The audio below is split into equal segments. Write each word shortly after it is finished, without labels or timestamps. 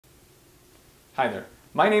Hi there.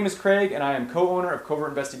 My name is Craig and I am co-owner of Covert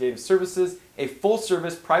Investigative Services, a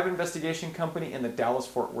full-service private investigation company in the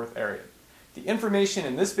Dallas-Fort Worth area. The information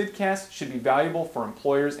in this vidcast should be valuable for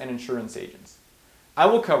employers and insurance agents. I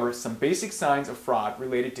will cover some basic signs of fraud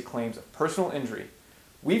related to claims of personal injury.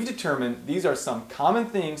 We've determined these are some common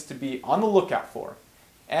things to be on the lookout for,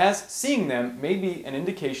 as seeing them may be an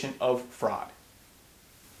indication of fraud.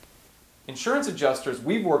 Insurance adjusters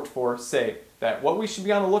we've worked for say that what we should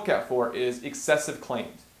be on the lookout for is excessive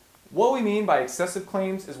claims. What we mean by excessive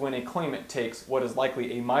claims is when a claimant takes what is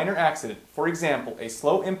likely a minor accident, for example, a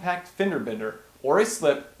slow impact fender bender or a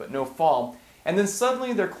slip but no fall, and then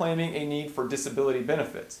suddenly they're claiming a need for disability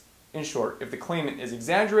benefits. In short, if the claimant is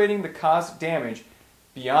exaggerating the caused damage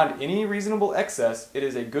beyond any reasonable excess, it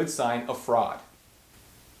is a good sign of fraud.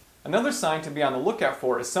 Another sign to be on the lookout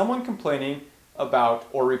for is someone complaining about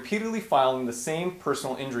or repeatedly filing the same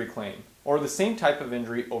personal injury claim or the same type of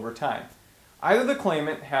injury over time. Either the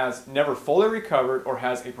claimant has never fully recovered or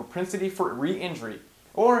has a propensity for re-injury,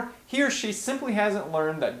 or he or she simply hasn't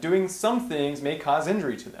learned that doing some things may cause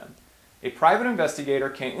injury to them. A private investigator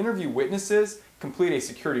can interview witnesses, complete a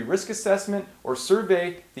security risk assessment, or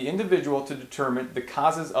survey the individual to determine the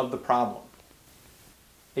causes of the problem.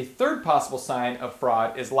 A third possible sign of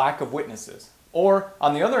fraud is lack of witnesses, or,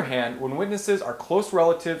 on the other hand, when witnesses are close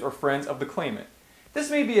relatives or friends of the claimant. This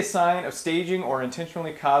may be a sign of staging or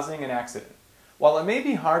intentionally causing an accident. While it may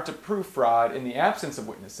be hard to prove fraud in the absence of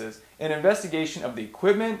witnesses, an investigation of the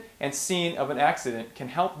equipment and scene of an accident can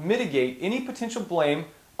help mitigate any potential blame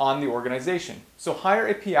on the organization. So hire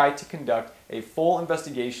a PI to conduct a full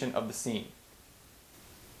investigation of the scene.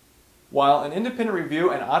 While an independent review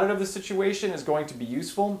and audit of the situation is going to be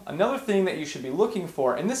useful, another thing that you should be looking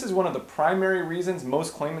for, and this is one of the primary reasons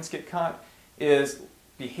most claimants get caught, is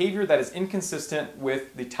behavior that is inconsistent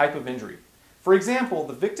with the type of injury. For example,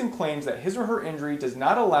 the victim claims that his or her injury does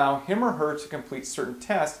not allow him or her to complete certain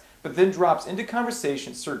tests, but then drops into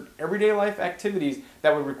conversation certain everyday life activities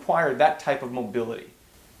that would require that type of mobility.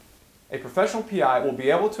 A professional PI will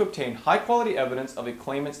be able to obtain high-quality evidence of a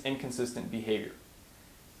claimant's inconsistent behavior.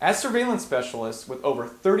 As surveillance specialists with over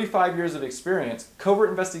 35 years of experience, Covert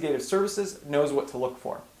Investigative Services knows what to look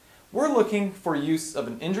for. We're looking for use of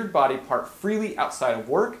an injured body part freely outside of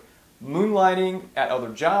work, moonlighting at other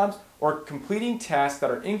jobs, or completing tasks that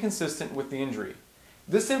are inconsistent with the injury.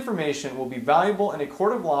 This information will be valuable in a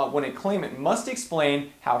court of law when a claimant must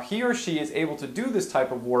explain how he or she is able to do this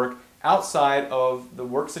type of work outside of the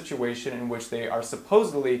work situation in which they are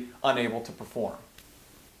supposedly unable to perform.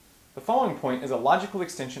 The following point is a logical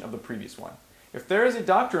extension of the previous one. If there is a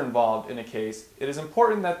doctor involved in a case, it is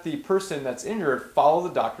important that the person that's injured follow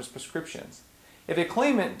the doctor's prescriptions. If a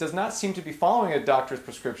claimant does not seem to be following a doctor's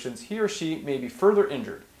prescriptions, he or she may be further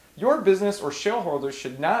injured. Your business or shareholders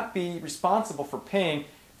should not be responsible for paying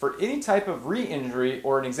for any type of re-injury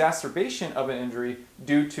or an exacerbation of an injury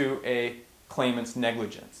due to a claimant's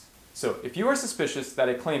negligence. So, if you are suspicious that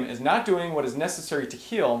a claimant is not doing what is necessary to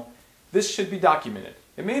heal, this should be documented.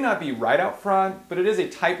 It may not be write-out fraud, but it is a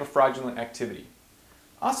type of fraudulent activity.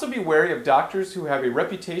 Also be wary of doctors who have a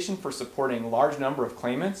reputation for supporting a large number of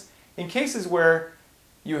claimants. In cases where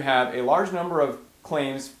you have a large number of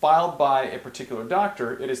claims filed by a particular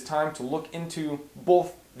doctor, it is time to look into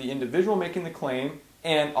both the individual making the claim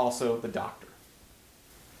and also the doctor.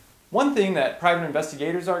 One thing that private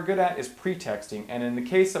investigators are good at is pretexting, and in the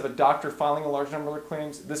case of a doctor filing a large number of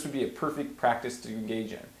claims, this would be a perfect practice to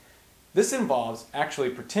engage in. This involves actually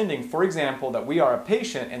pretending, for example, that we are a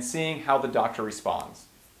patient and seeing how the doctor responds.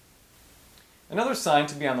 Another sign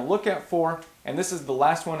to be on the lookout for, and this is the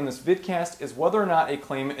last one in this vidcast, is whether or not a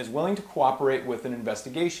claimant is willing to cooperate with an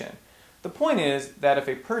investigation. The point is that if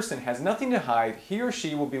a person has nothing to hide, he or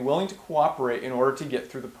she will be willing to cooperate in order to get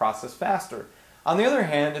through the process faster. On the other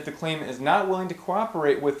hand, if the claimant is not willing to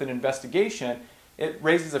cooperate with an investigation, it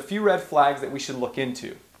raises a few red flags that we should look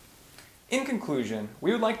into. In conclusion,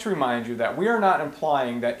 we would like to remind you that we are not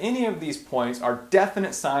implying that any of these points are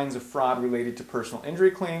definite signs of fraud related to personal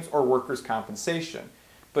injury claims or workers' compensation.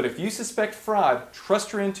 But if you suspect fraud,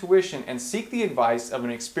 trust your intuition and seek the advice of an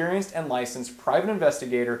experienced and licensed private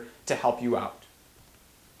investigator to help you out.